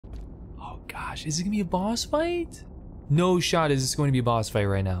Oh gosh, is it gonna be a boss fight? No shot is this going to be a boss fight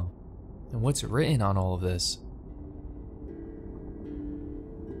right now. And what's written on all of this?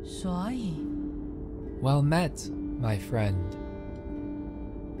 所以 Well met, my friend.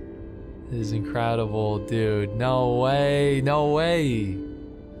 This is incredible, dude. No way, no way.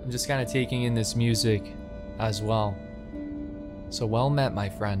 I'm just kind of taking in this music as well. So well met, my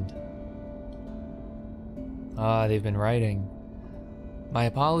friend. Ah, they've been writing. My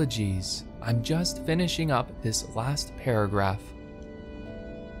apologies. I'm just finishing up this last paragraph.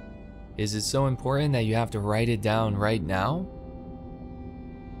 Is it so important that you have to write it down right now?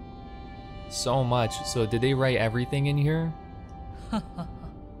 So much. So did they write everything in here?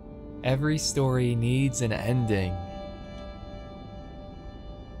 Every story needs an ending.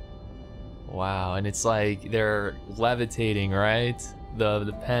 Wow, and it's like they're levitating, right?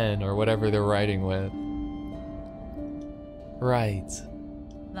 The pen or whatever they're writing with. Right.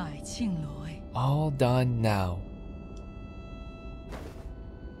 來清來 All done now.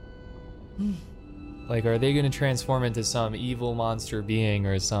 Like, are they gonna transform into some evil monster being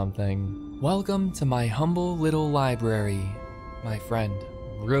or something? Welcome to my humble little library, my friend.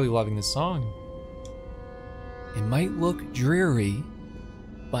 I'm really loving this song. It might look dreary,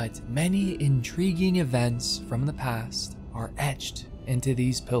 but many intriguing events from the past are etched into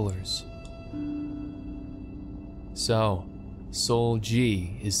these pillars. So, Soul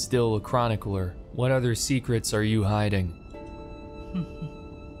G is still a chronicler. What other secrets are you hiding?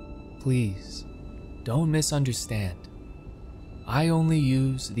 Please, don't misunderstand. I only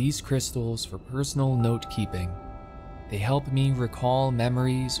use these crystals for personal note-keeping. They help me recall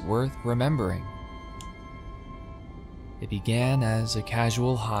memories worth remembering. It began as a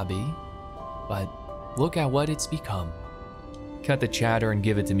casual hobby, but look at what it's become. Cut the chatter and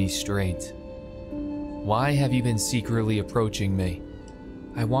give it to me straight. Why have you been secretly approaching me?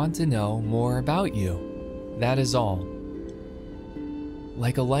 I want to know more about you. That is all.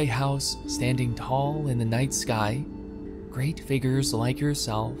 Like a lighthouse standing tall in the night sky, great figures like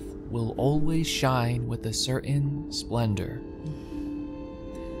yourself will always shine with a certain splendor.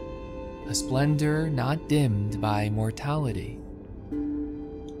 A splendor not dimmed by mortality.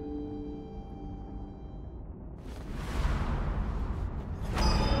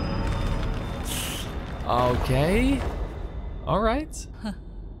 Okay. Alright.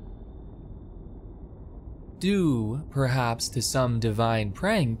 Due, perhaps, to some divine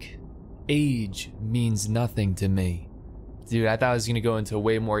prank, age means nothing to me. Dude, I thought I was gonna go into a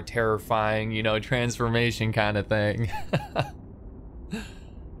way more terrifying, you know, transformation kind of thing.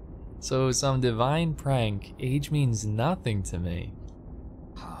 So, some divine prank, age means nothing to me.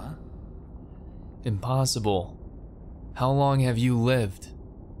 Huh? Impossible. How long have you lived?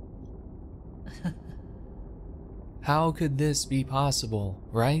 How could this be possible,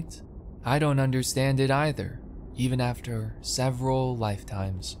 right? I don't understand it either, even after several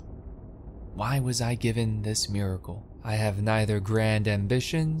lifetimes. Why was I given this miracle? I have neither grand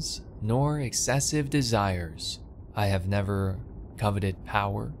ambitions nor excessive desires. I have never coveted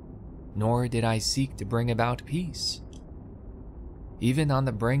power, nor did I seek to bring about peace. Even on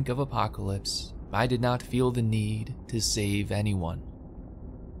the brink of apocalypse, I did not feel the need to save anyone.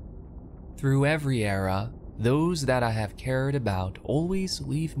 Through every era, those that I have cared about always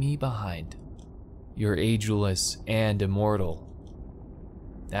leave me behind. You're ageless and immortal.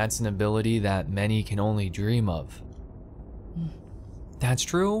 That's an ability that many can only dream of. That's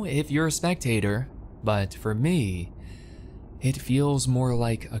true if you're a spectator, but for me, it feels more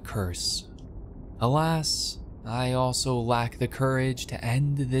like a curse. Alas, I also lack the courage to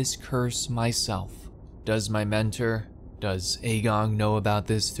end this curse myself. Does my mentor, does Aegon know about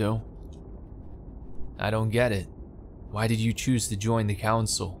this too? I don't get it. Why did you choose to join the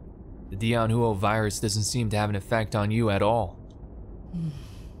council? The Dianhuo virus doesn't seem to have an effect on you at all.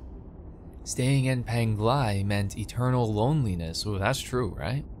 Staying in Penglai meant eternal loneliness. Oh, that's true,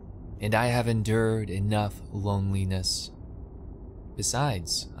 right? And I have endured enough loneliness.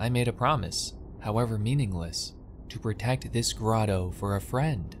 Besides, I made a promise, however meaningless, to protect this grotto for a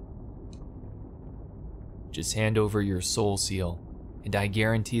friend. Just hand over your soul seal, and I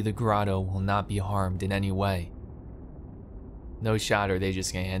guarantee the grotto will not be harmed in any way. No shot are they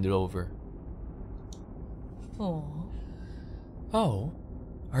just gonna hand it over. Oh,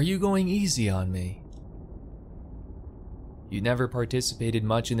 are you going easy on me? You never participated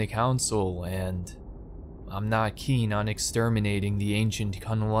much in the council, and I'm not keen on exterminating the ancient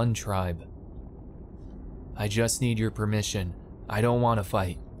Kunlun tribe. I just need your permission. I don't want to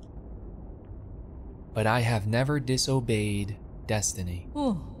fight. But I have never disobeyed destiny.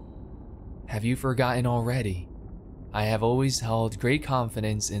 Have you forgotten already? I have always held great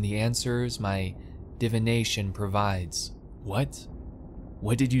confidence in the answers my divination provides. What?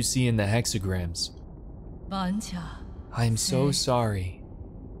 What did you see in the hexagrams? 玩家 I'm so sorry,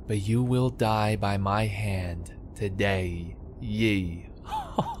 but you will die by my hand today. Ye.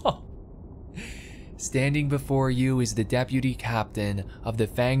 Standing before you is the deputy captain of the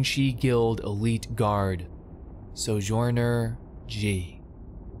Fangshi Guild Elite Guard, Sojourner G.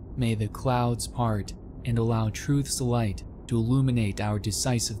 May the clouds part and allow truth's light to illuminate our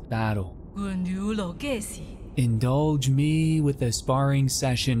decisive battle. 滚流了个是 Indulge me with a sparring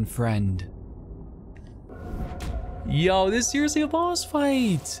session, friend. Yo, this is seriously a boss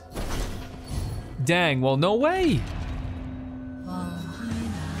fight. Dang, well, no way. 望海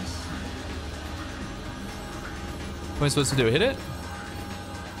难识 What am I supposed to do? Hit it?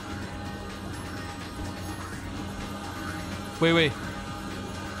 Wait.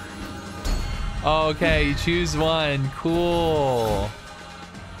 Okay, you choose one. Cool.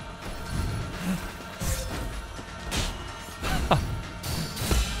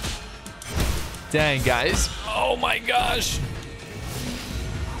 Dang, guys. Oh my gosh.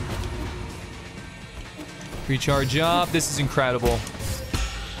 Recharge up. This is incredible.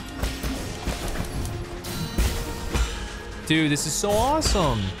 Dude, this is so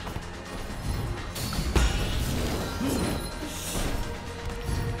awesome.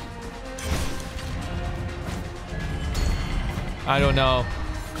 I don't know.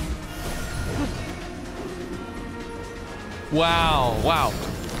 Wow.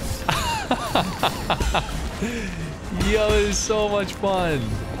 Yo, this is so much fun.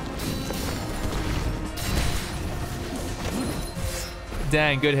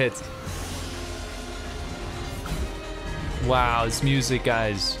 Dang, good hits. Wow, this music,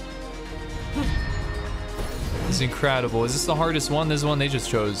 guys. This is incredible. Is this the hardest one? This is the one they just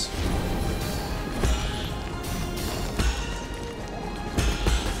chose.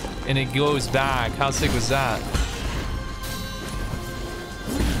 And it goes back. How sick was that?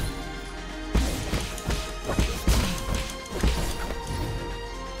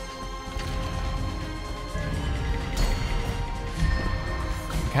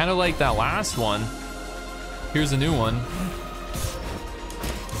 Kind of like that last one. Here's a new one.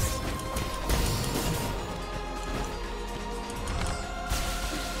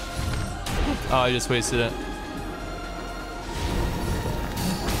 Oh, I just wasted it.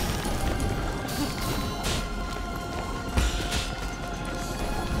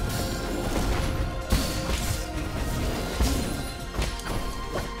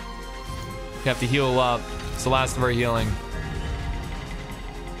 You have to heal up. It's the last of our healing.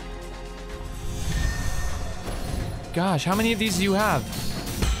 Gosh, how many of these do you have?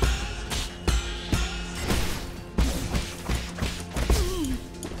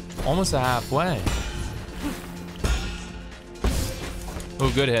 Almost a halfway. Oh,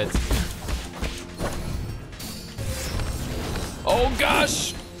 good hits. Oh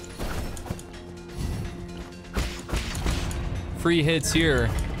gosh! Free hits here.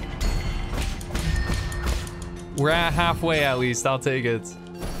 We're at halfway at least. I'll take it.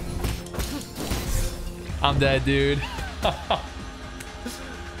 I'm dead, dude.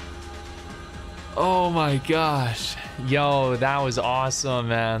 Oh my gosh. Yo, that was awesome,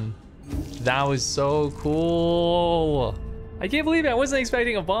 man. That was so cool. I can't believe it. I wasn't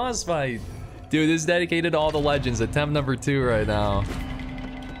expecting a boss fight. Dude, this is dedicated to all the legends. Attempt number 2 right now.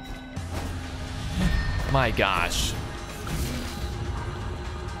 My gosh.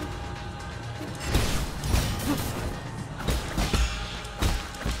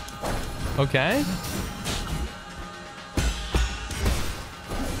 Okay.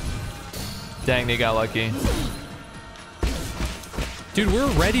 Dang, they got lucky. Dude, we're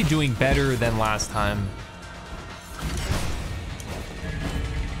already doing better than last time.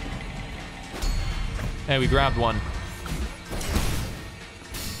 Hey, we grabbed one.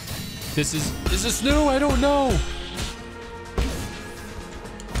 Is this new? I don't know.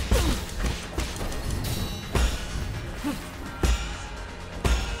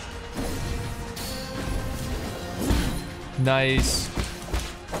 Nice.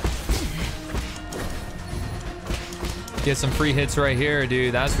 Get some free hits right here,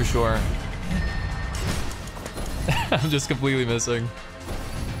 dude. That's for sure. I'm just completely missing.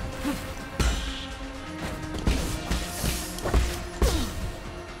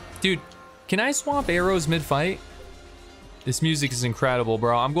 Dude, can I swap arrows mid-fight? This music is incredible,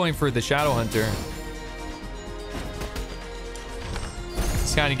 bro. I'm going for the Shadow Hunter.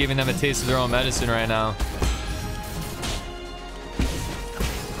 It's kind of giving them a taste of their own medicine right now.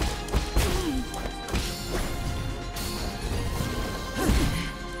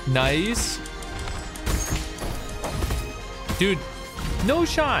 Nice. Dude, no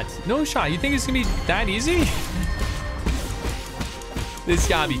shot. No shot. You think it's gonna be that easy? This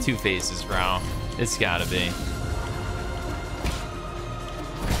gotta be 2 phases, bro. It's gotta be.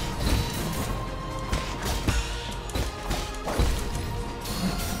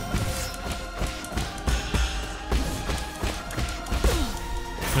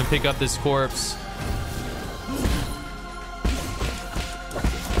 I'm gonna pick up this corpse.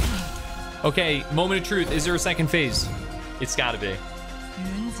 Okay, moment of truth. Is there a second phase? It's gotta be.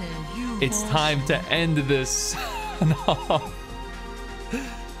 It's time to end this. No.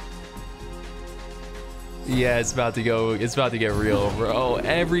 Yeah, it's about to go. It's about to get real, bro.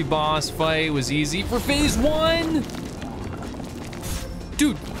 Every boss fight was easy for phase 1.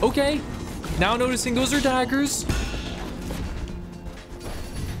 Dude, okay. Now noticing those are daggers.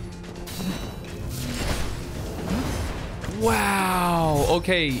 Wow.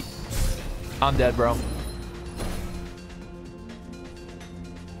 Okay. I'm dead, bro.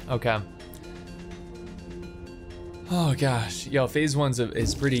 Okay. Oh gosh, yo, phase 1's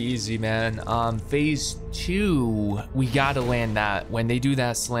is pretty easy, man. Phase 2, we gotta land that. When they do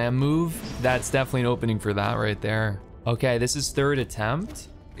that slam move, that's definitely an opening for that right there. Okay, this is 3rd attempt.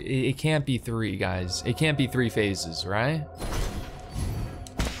 It can't be 3, guys. It can't be 3 phases, right?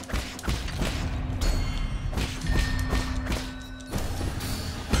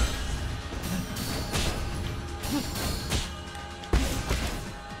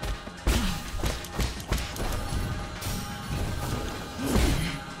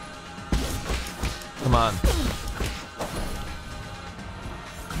 Come on.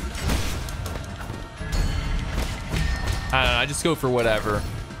 I don't know, I just go for whatever.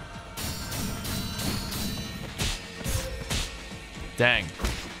 Dang.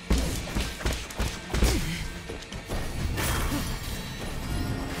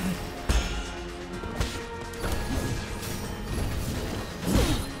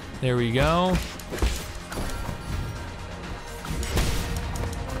 There we go.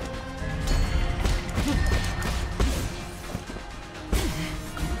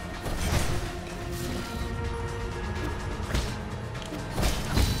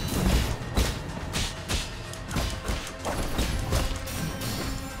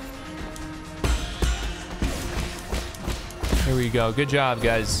 Here we go. Good job,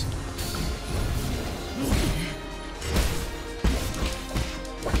 guys.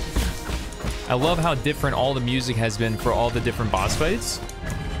 I love how different all the music has been for all the different boss fights.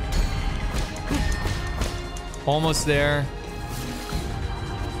 Almost there.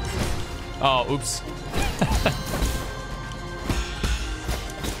 Oh, oops.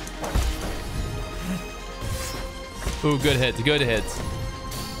 Ooh, good hit. Good hit.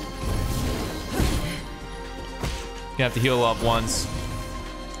 You have to heal up once.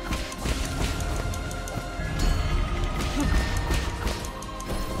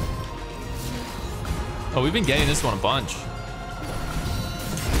 Oh, we've been getting this one a bunch.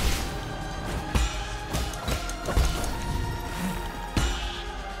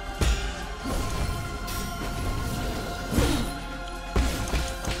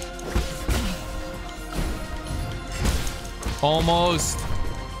 Almost.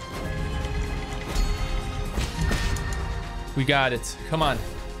 We got it. Come on.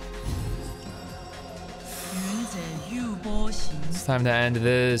 It's time to end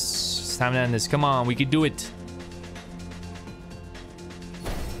this. It's time to end this. Come on, we can do it.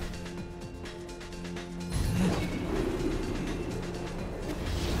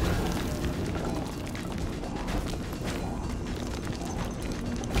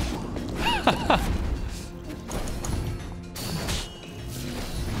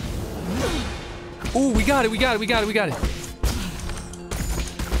 Ooh, we got it. We got it. We got it. We got it.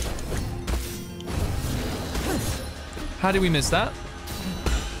 How did we miss that?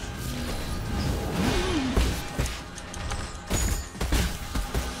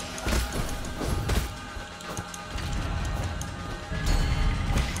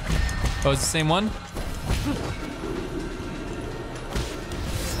 Oh, it's the same one?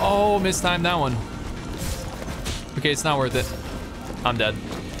 Oh, mistimed that one. Okay, it's not worth it. I'm dead.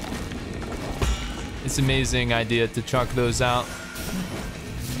 It's an amazing idea to chuck those out.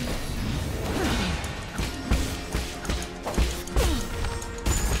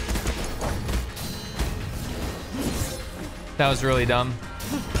 That was really dumb.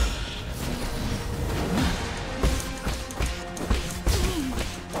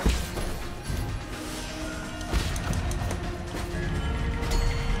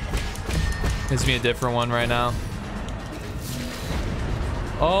 Gives me a different one right now.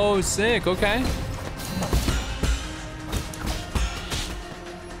 Oh, sick. Okay.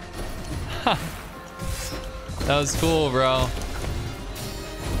 That was cool, bro.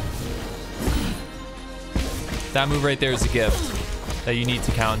 That move right there is a gift that you need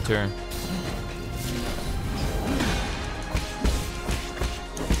to counter.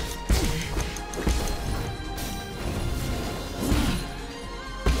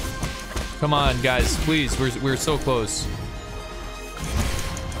 Come on, guys, please. We're so close.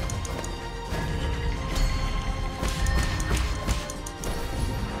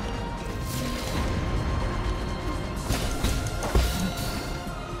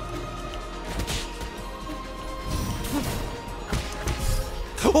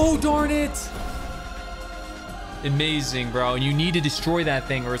 Oh, darn it! Amazing, bro. You need to destroy that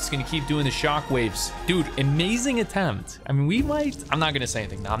thing or it's gonna keep doing the shockwaves. Dude, amazing attempt. I mean, we might... I'm not gonna say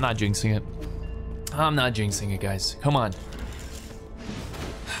anything. No, I'm not jinxing it. I'm not jinxing it, guys. Come on.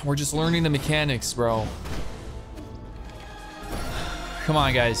 We're just learning the mechanics, bro. Come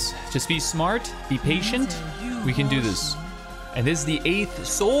on, guys. Just be smart. Be patient. We can do this. And this is the 8th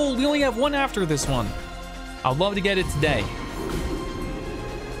soul. We only have one after this one. I'd love to get it today.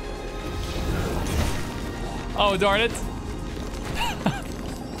 Oh, darn it.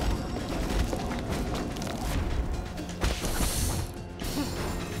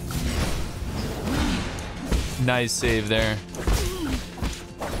 Nice save there.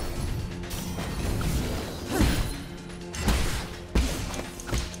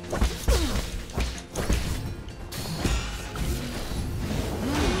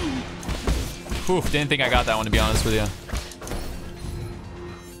 Oof, didn't think I got that one, to be honest with you.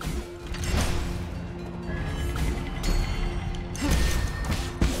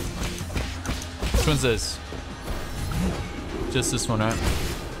 Which one's this? Just this one, right?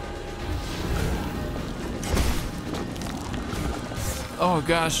 Oh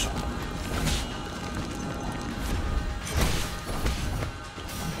gosh.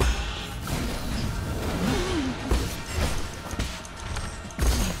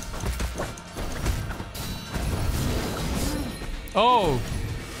 Oh.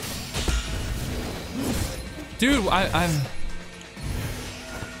 Dude, I'm...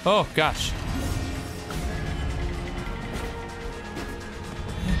 Oh gosh.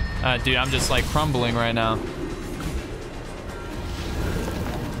 Dude, I'm just like crumbling right now.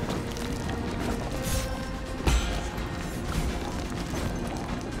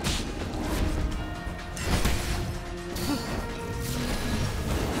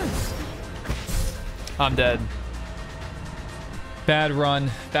 I'm dead. Bad run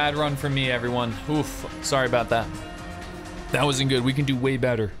for me, everyone. Oof, sorry about that. That wasn't good. We can do way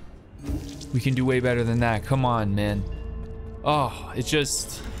better. We can do way better than that. Come on, man. Oh, it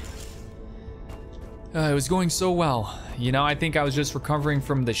just... it was going so well. You know, I think I was just recovering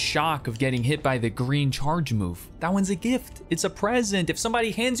from the shock of getting hit by the green charge move. That one's a gift. It's a present. If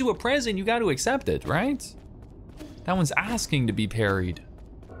somebody hands you a present, you got to accept it, right? That one's asking to be parried.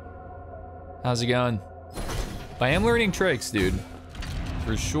 How's it going? I am learning tricks, dude.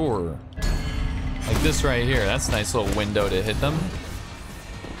 For sure. Like this right here. That's a nice little window to hit them.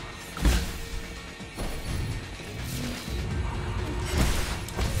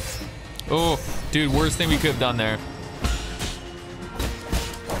 Oh, dude, worst thing we could have done there.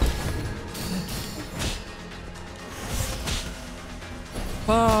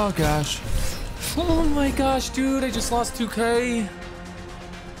 Oh, gosh. Oh my gosh, dude, I just lost 2K.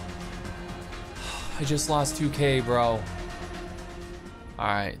 I just lost 2K, bro.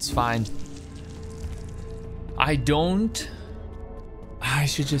 Alright, it's fine. I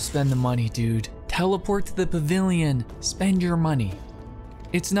should just spend the money, dude. Teleport to the pavilion. Spend your money.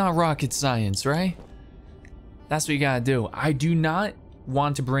 It's not rocket science, right? That's what you gotta do. I do not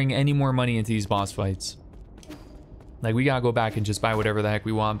want to bring any more money into these boss fights. Like, we gotta go back and just buy whatever the heck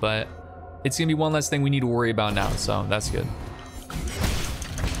we want, but it's gonna be one less thing we need to worry about now, so that's good.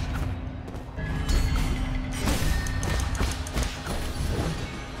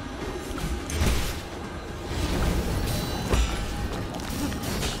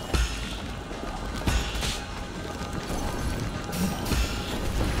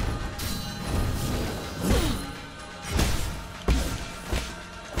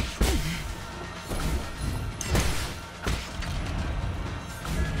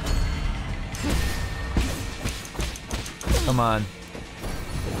 Come on.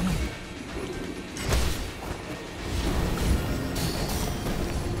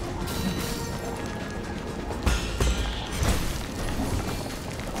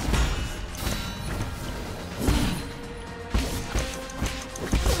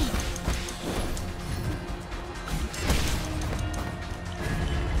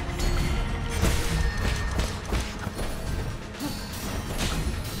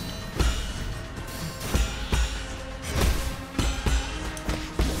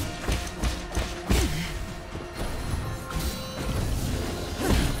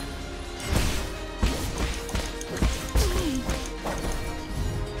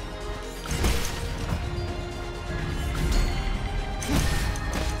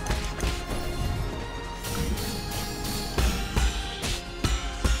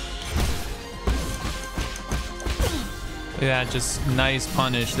 Look at that, just nice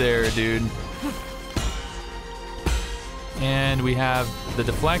punish there, dude. And we have the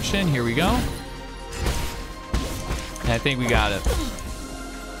deflection. Here we go. And I think we got it.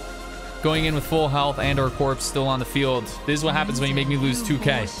 Going in with full health and our corpse still on the field. This is what happens when you make me lose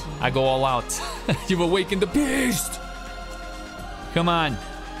 2K. I go all out. You've awakened the beast. Come on.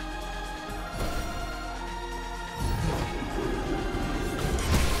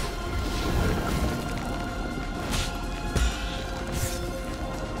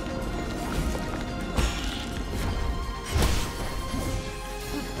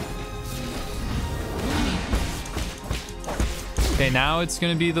 Okay, now it's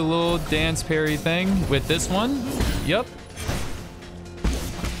gonna be the little dance parry thing with this one. Yep.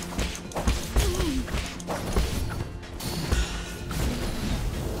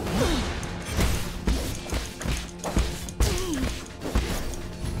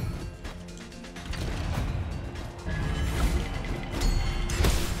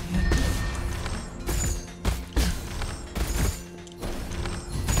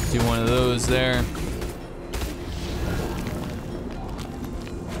 Do one of those there.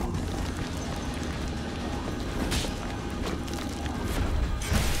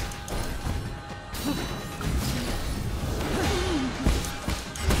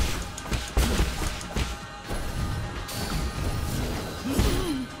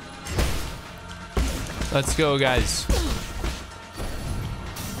 Let's go, guys.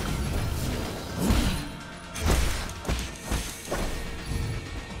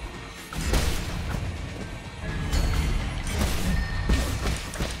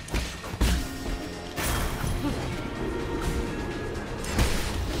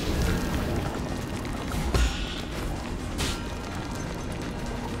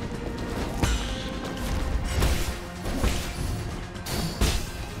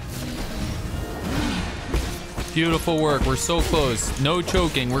 Beautiful work. We're so close. No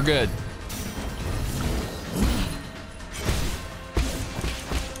choking. We're good.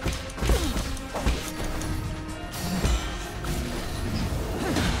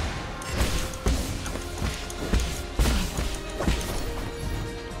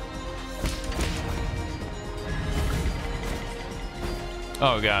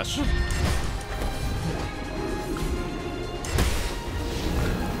 Oh, gosh.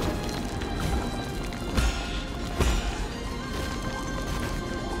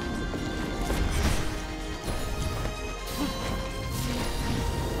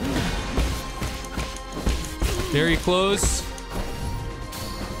 Very close.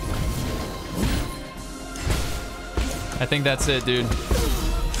 I think that's it, dude.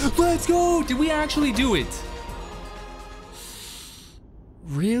 Let's go! Did we actually do it?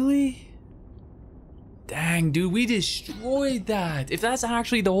 Really? Dang, dude, we destroyed that. If that's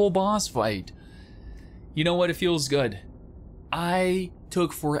actually the whole boss fight. You know what? It feels good. I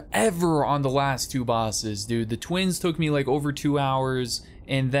took forever on the last two bosses, dude. The twins took me like over 2 hours.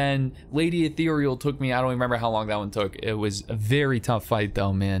 And then Lady Ethereal took me, I don't remember how long that one took. It was a very tough fight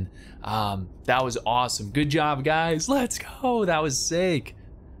though, man. That was awesome. Good job, guys. Let's go. That was sick.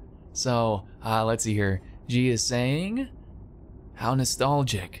 So, let's see here. G is saying, how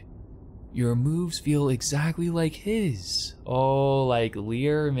nostalgic. Your moves feel exactly like his. Oh, like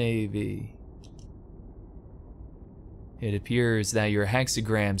Lear, maybe. It appears that your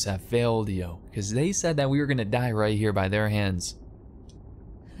hexagrams have failed you, because they said that we were going to die right here by their hands.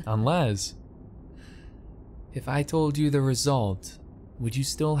 Unless, if I told you the result, would you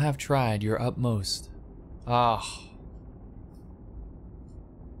still have tried your utmost? Ah.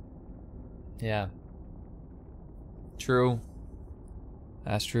 Yeah. True.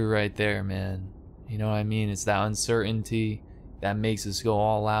 That's true right there, man. You know what I mean? It's that uncertainty that makes us go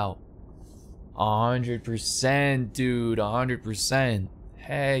all out. 100%, dude. 100%.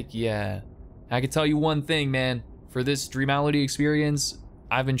 Heck yeah. I can tell you one thing, man. For this Dreamality experience,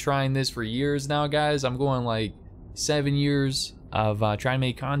 I've been trying this for years now, guys. I'm going like 7 years of trying to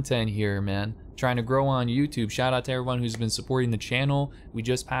make content here, man. Trying to grow on YouTube. Shout out to everyone who's been supporting the channel. We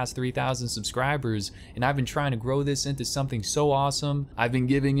just passed 3,000 subscribers, and I've been trying to grow this into something so awesome. I've been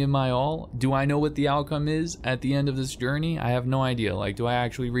giving it my all. Do I know what the outcome is at the end of this journey? I have no idea. Like, do I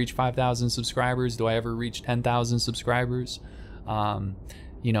actually reach 5,000 subscribers? Do I ever reach 10,000 subscribers?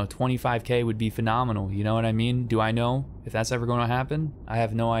 You know, 25K would be phenomenal. You know what I mean? Do I know if that's ever going to happen? I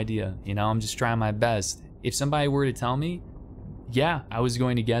have no idea. You know, I'm just trying my best. If somebody were to tell me, yeah, I was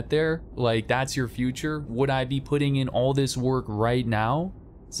going to get there, like, that's your future, would I be putting in all this work right now?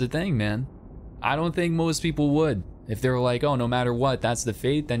 It's the thing, man. I don't think most people would. If they're like, oh, no matter what, that's the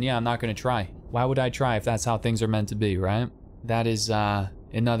fate, then yeah, I'm not going to try. Why would I try if that's how things are meant to be, right? That is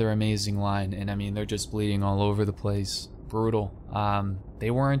another amazing line, and I mean, they're just bleeding all over the place. brutal. They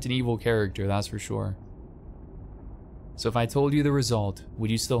weren't an evil character, that's for sure. So if I told you the result,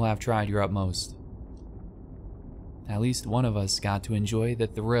 would you still have tried your utmost? At least one of us got to enjoy the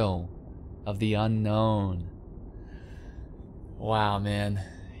thrill of the unknown. Wow, man.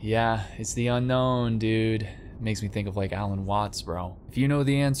 Yeah, it's the unknown, dude. Makes me think of like Alan Watts, bro. If you know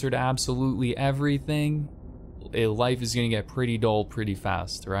the answer to absolutely everything, life is gonna get pretty dull pretty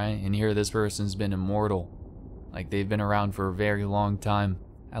fast, right? And here this person's been immortal. Like they've been around for a very long time.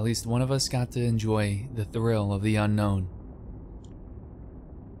 At least one of us got to enjoy the thrill of the unknown.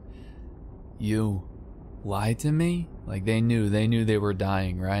 You lied to me? Like they knew they were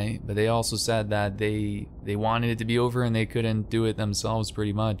dying, right? But they also said that they wanted it to be over and they couldn't do it themselves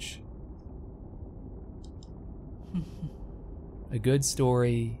pretty much. A good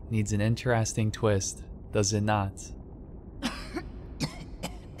story needs an interesting twist, does it not?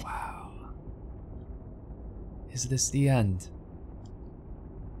 Wow. Is this the end?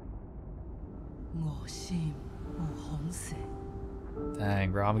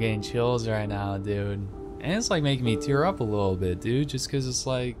 Dang, bro, I'm getting chills right now, dude. And it's like making me tear up a little bit, dude, just because it's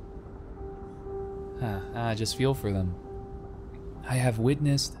like, I just feel for them. I have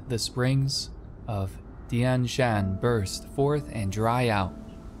witnessed the springs of Dian Shan burst forth and dry out.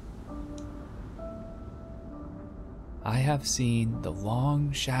 I have seen the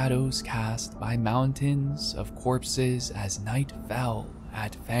long shadows cast by mountains of corpses as night fell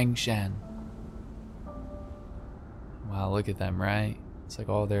at Fangshan. Wow, look at them, right? It's like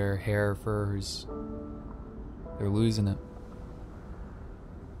all their hair, furs, they're losing it.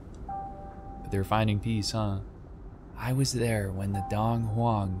 But they're finding peace, huh? I was there when the Dong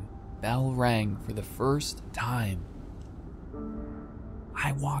Huang bell rang for the first time.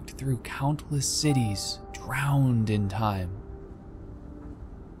 I walked through countless cities, drowned in time.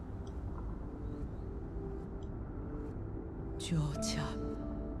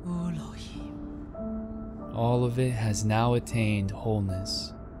 All of it has now attained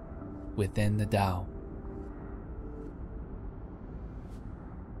wholeness within the Tao.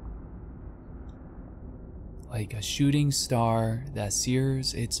 Like a shooting star that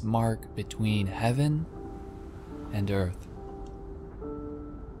sears its mark between heaven and earth.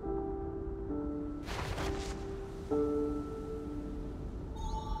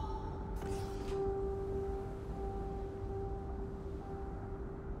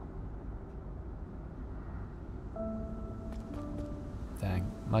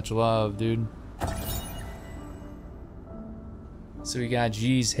 Dang, much love, dude. So we got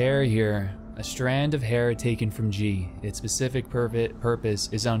G's hair here. A strand of hair taken from G. Its specific purpose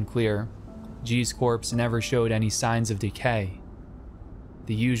is unclear. G's corpse never showed any signs of decay.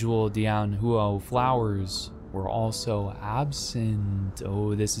 The usual Dianhuo flowers were also absent.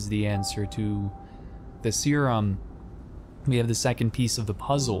 Oh, this is the answer to the serum. We have the second piece of the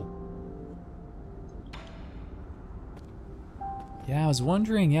puzzle. Yeah, I was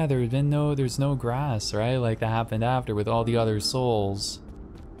wondering, yeah, there's no grass, right? Like that happened after with all the other souls.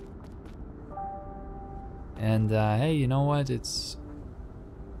 And hey, you know what? It's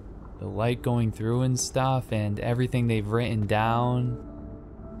the light going through and stuff and everything they've written down.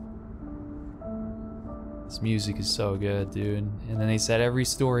 This music is so good, dude. And then they said every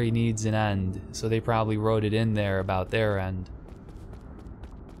story needs an end, so they probably wrote it in there about their end.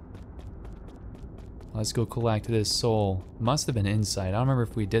 Let's go collect this soul. Must have been insight. I don't remember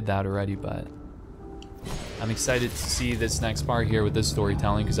if we did that already, but I'm excited to see this next part here with this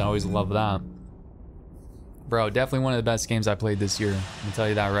storytelling because I always love that. Bro, definitely one of the best games I played this year. I can tell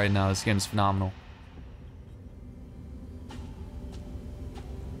you that right now. This game is phenomenal.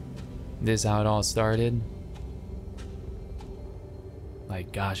 This is how it all started.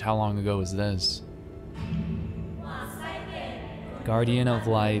 Like, gosh, how long ago was this? Guardian of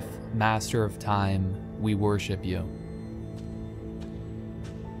life, master of time, we worship you.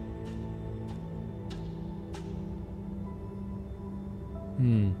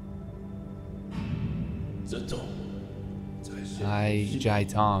 I, Jai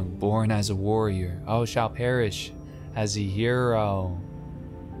Tong, born as a warrior, oh, shall perish as a hero.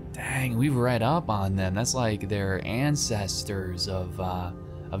 Dang, we've read up on them. That's like their ancestors of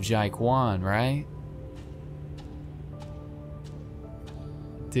Jai Quan, right?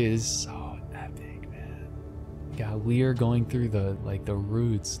 Dude, this is so epic, man. Got Lear going through the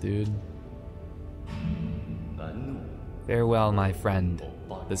roots, dude. Farewell, my friend.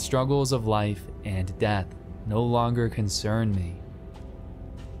 The struggles of life and death no longer concern me.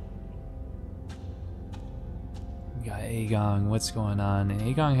 We got Aegon, what's going on?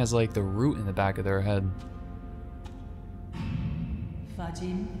 Aegon has like the root in the back of their head.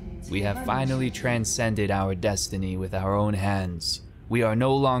 Fajin We have finally transcended our destiny with our own hands. We are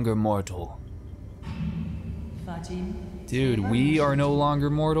no longer mortal. Dude, we are no longer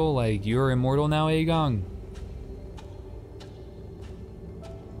mortal? Like, you're immortal now, Aegon?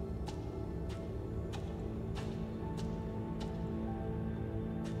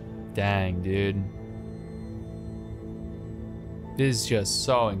 Dang, dude. This is just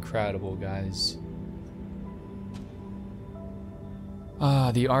so incredible, guys.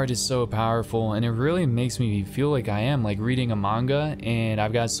 The art is so powerful, and it really makes me feel like I am like reading a manga, and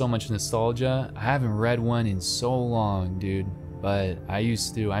I've got so much nostalgia. I haven't read one in so long, dude, but I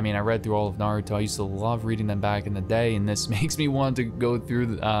used to. I mean, I read through all of Naruto. I used to love reading them back in the day, and this makes me want to go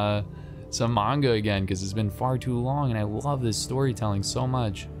through some manga again, because it's been far too long, and I love this storytelling so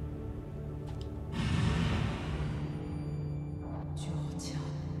much.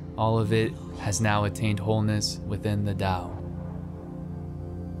 All of it has now attained wholeness within the Tao.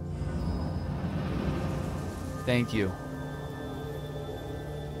 Thank you.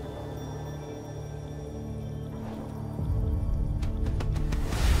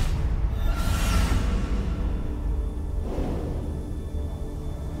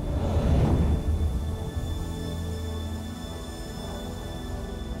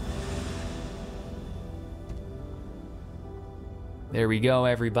 There we go,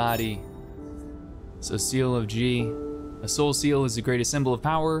 everybody. So, Seal of G. A soul seal is the greatest symbol of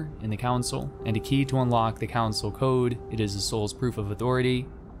power in the council, and a key to unlock the council code. It is the soul's proof of authority.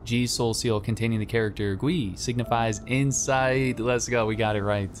 G's soul seal containing the character Gui signifies insight. Let's go, we got it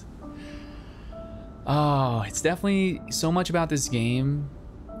right. Oh, it's definitely so much about this game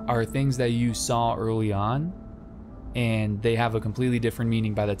are things that you saw early on, and they have a completely different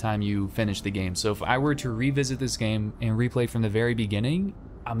meaning by the time you finish the game. So if I were to revisit this game and replay from the very beginning,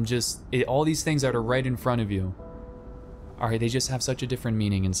 all these things that are right in front of you, alright, they just have such a different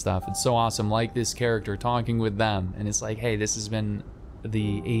meaning and stuff. It's so awesome, like this character talking with them, and it's like, hey, this has been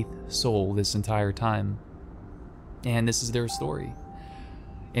the 8th soul this entire time, and this is their story.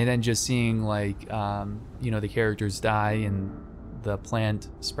 And then just seeing, like, you know, the characters die and the plant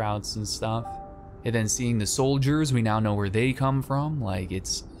sprouts and stuff, and then seeing the soldiers, we now know where they come from. Like,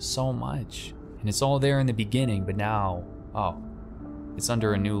 it's so much, and it's all there in the beginning, but now, oh, it's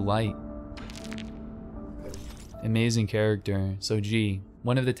under a new light. Amazing character. So G,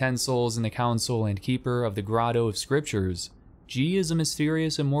 one of the 10 souls in the council and keeper of the Grotto of Scriptures. G is a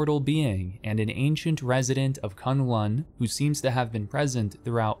mysterious immortal being and an ancient resident of Kunlun who seems to have been present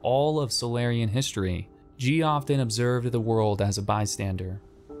throughout all of Solarian history. G often observed the world as a bystander,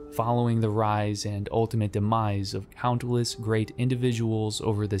 following the rise and ultimate demise of countless great individuals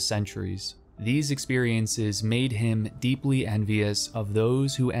over the centuries. These experiences made him deeply envious of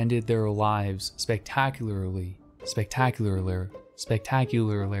those who ended their lives spectacularly. Spectacularly.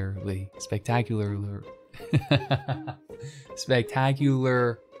 Spectacularly. Spectacularly.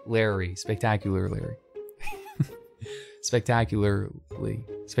 Spectacularly.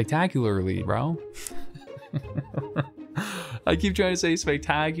 Spectacularly, bro. I keep trying to say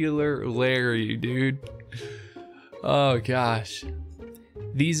spectacular Larry, dude. Oh gosh.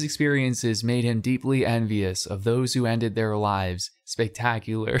 These experiences made him deeply envious of those who ended their lives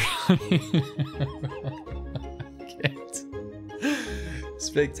spectacular.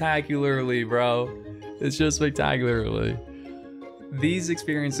 Spectacularly, bro. It's just spectacularly. These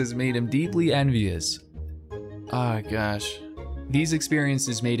experiences made him deeply envious. Oh gosh. These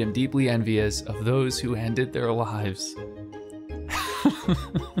experiences made him deeply envious of those who ended their lives.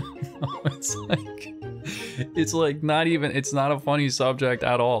 It's like not even, it's not a funny subject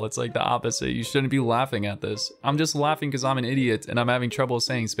at all. It's like the opposite. You shouldn't be laughing at this. I'm just laughing because I'm an idiot and I'm having trouble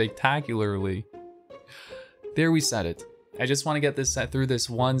saying spectacularly. There, we said it. I just want to get this through this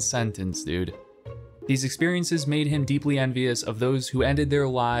one sentence, dude. These experiences made him deeply envious of those who ended their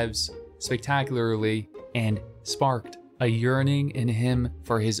lives spectacularly and sparked a yearning in him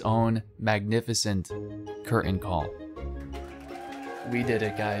for his own magnificent curtain call. We did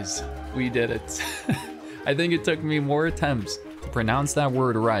it, guys. We did it. I think it took me more attempts to pronounce that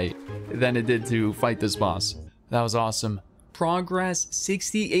word right than it did to fight this boss. That was awesome. Progress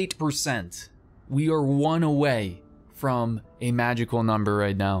 68%. We are 1 away from a magical number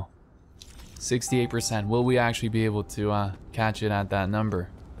right now. 68%. Will we actually be able to catch it at that number?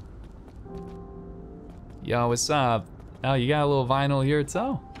 Yo, what's up? Oh, you got a little vinyl here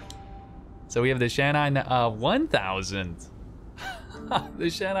too. So we have the Shanghai 1000. The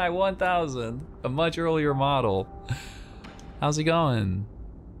Shanghai 1000, a much earlier model. How's it going?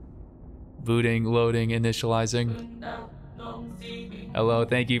 Booting, loading, initializing. Hello,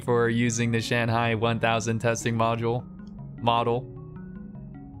 thank you for using the Shanghai 1000 testing model.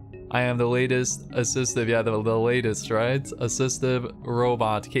 I am the latest assistive, yeah, the latest, right? Assistive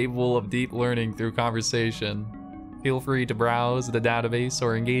robot capable of deep learning through conversation. Feel free to browse the database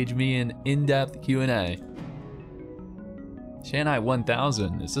or engage me in in-depth Q&A. Shanghai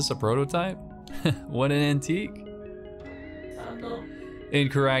 1000, is this a prototype? What an antique.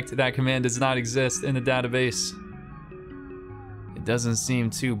 Incorrect, that command does not exist in the database. It doesn't seem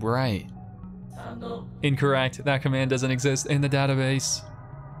too bright. Incorrect, that command doesn't exist in the database.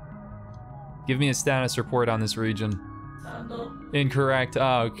 Give me a status report on this region. Incorrect,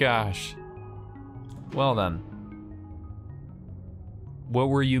 oh gosh. Well then. What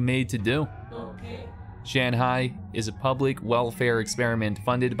were you made to do? Shanghai is a public welfare experiment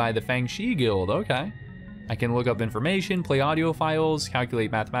funded by the Fangxi Guild, okay. I can look up information, play audio files,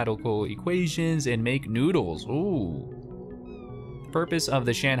 calculate mathematical equations, and make noodles, ooh. The purpose of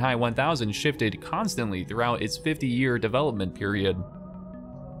the Shanghai 1000 shifted constantly throughout its 50-year development period.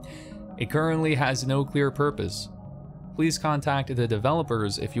 It currently has no clear purpose. Please contact the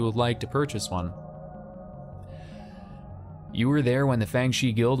developers if you would like to purchase one. You were there when the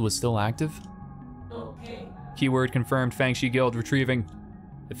Fangxi Guild was still active? Keyword confirmed, Fangxi Guild retrieving.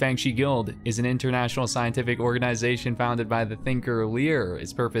 The Fangxi Guild is an international scientific organization founded by the thinker Lear.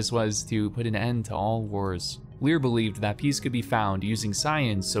 Its purpose was to put an end to all wars. Lear believed that peace could be found using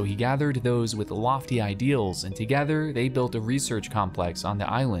science, so he gathered those with lofty ideals, and together they built a research complex on the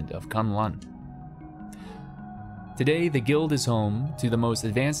island of Kunlun. Today, the Guild is home to the most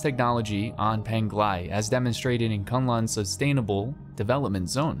advanced technology on Panglai, as demonstrated in Kunlun's Sustainable Development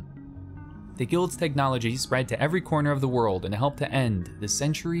Zone. The Guild's technology spread to every corner of the world and helped to end the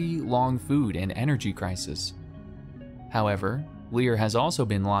century-long food and energy crisis. However, Lear has also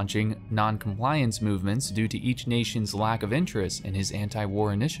been launching non-compliance movements due to each nation's lack of interest in his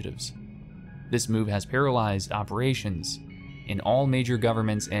anti-war initiatives. This move has paralyzed operations in all major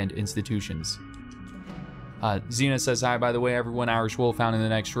governments and institutions. Xena says hi, by the way, everyone. Irish Wolf found in the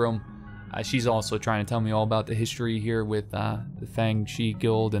next room. She's also trying to tell me all about the history here with the Fangxi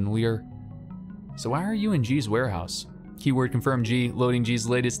Guild and Lear. So why are you in G's warehouse? Keyword confirmed G, loading G's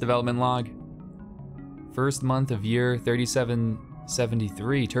latest development log. First month of year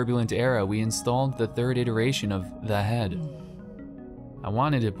 3773, turbulent era, we installed the third iteration of the head. I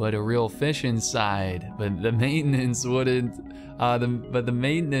wanted to put a real fish inside, but the maintenance wouldn't, but the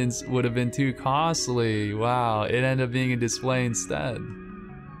maintenance would have been too costly. Wow, it ended up being a display instead.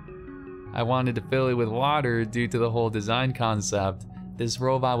 I wanted to fill it with water due to the whole design concept. This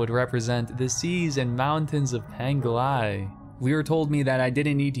robot would represent the seas and mountains of Panglai. Lear told me that I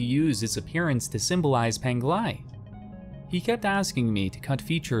didn't need to use its appearance to symbolize Panglai. He kept asking me to cut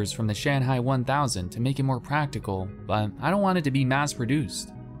features from the Shanghai 1000 to make it more practical, but I don't want it to be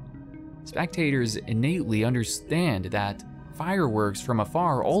mass-produced. Spectators innately understand that fireworks from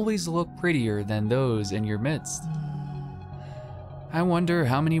afar always look prettier than those in your midst. I wonder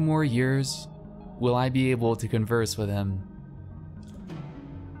how many more years will I be able to converse with him.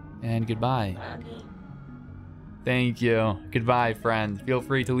 And goodbye. Thank you. Goodbye, friend. Feel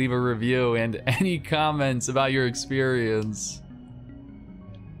free to leave a review and any comments about your experience.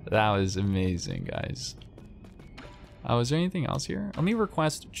 That was amazing, guys. Is there anything else here? Let me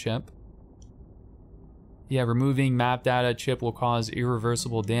request chip. Yeah, removing map data chip will cause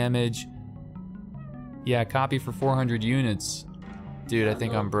irreversible damage. Yeah, copy for 400 units. Dude, I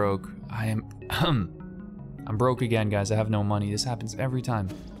think I'm broke. I am... I'm broke again, guys. I have no money. This happens every time.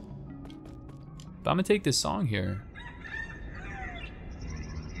 But I'm gonna take this song here.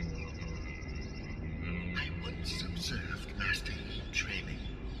 I once observed Master Yi training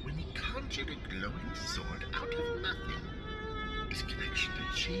when he conjured a glowing sword out of nothing. His connection to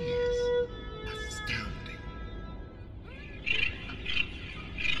Chi is astounding.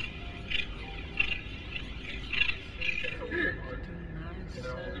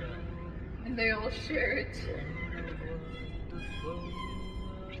 And they all share it.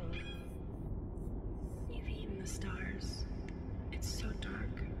 You've eaten the stars. It's so dark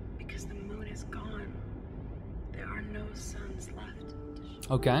because the moon is gone. There are no suns left.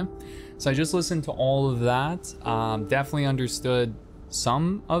 Okay, so I just listened to all of that. Definitely understood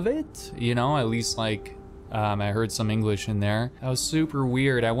some of it, you know, at least like I heard some English in there. That was super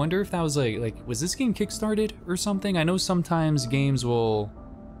weird. I wonder if that was like was this game kickstarted or something? I know sometimes games will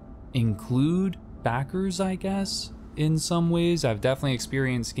include backers, I guess, in some ways. I've definitely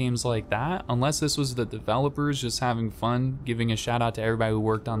experienced games like that, unless this was the developers just having fun, giving a shout out to everybody who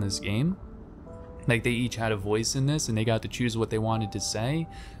worked on this game. Like they each had a voice in this and they got to choose what they wanted to say.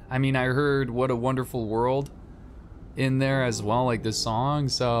 I mean, I heard What a Wonderful World in there as well, like this song.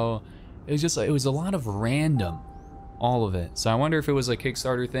 So it was just like, it was a lot of random all of it. So I wonder if it was a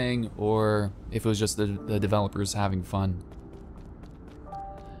Kickstarter thing or if it was just the developers having fun.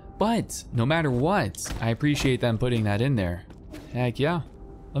 But no matter what, I appreciate them putting that in there. Heck yeah.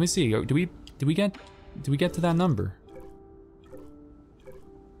 Let me see. Do we get to that number?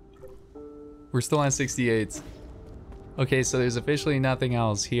 We're still at 68. Okay, so there's officially nothing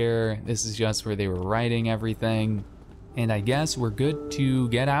else here. This is just where they were writing everything. And I guess we're good to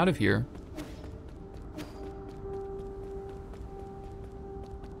get out of here.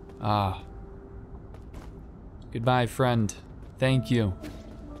 Ah. Goodbye, friend. Thank you.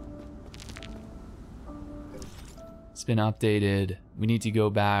 It's been updated. We need to go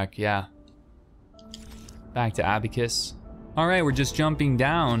back, yeah. Back to Abacus. All right, we're just jumping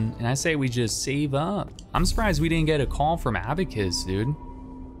down, and I say we just save up. I'm surprised we didn't get a call from Abacus, dude.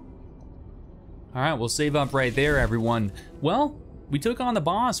 All right, we'll save up right there, everyone. Well, we took on the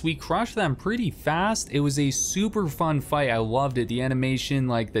boss. We crushed them pretty fast. It was a super fun fight. I loved it. The animation,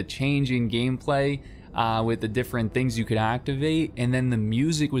 like the change in gameplay with the different things you could activate. And then the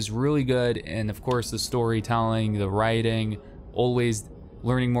music was really good. And of course, the storytelling, the writing, always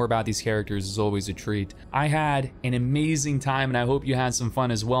learning more about these characters is always a treat. I had an amazing time, and I hope you had some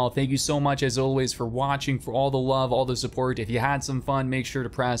fun as well. Thank you so much, as always, for watching, for all the love, all the support. If you had some fun, make sure to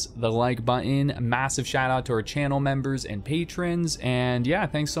press the like button. A massive shout out to our channel members and patrons. And yeah,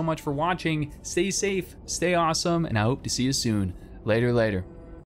 thanks so much for watching. Stay safe, stay awesome, and I hope to see you soon. Later, later.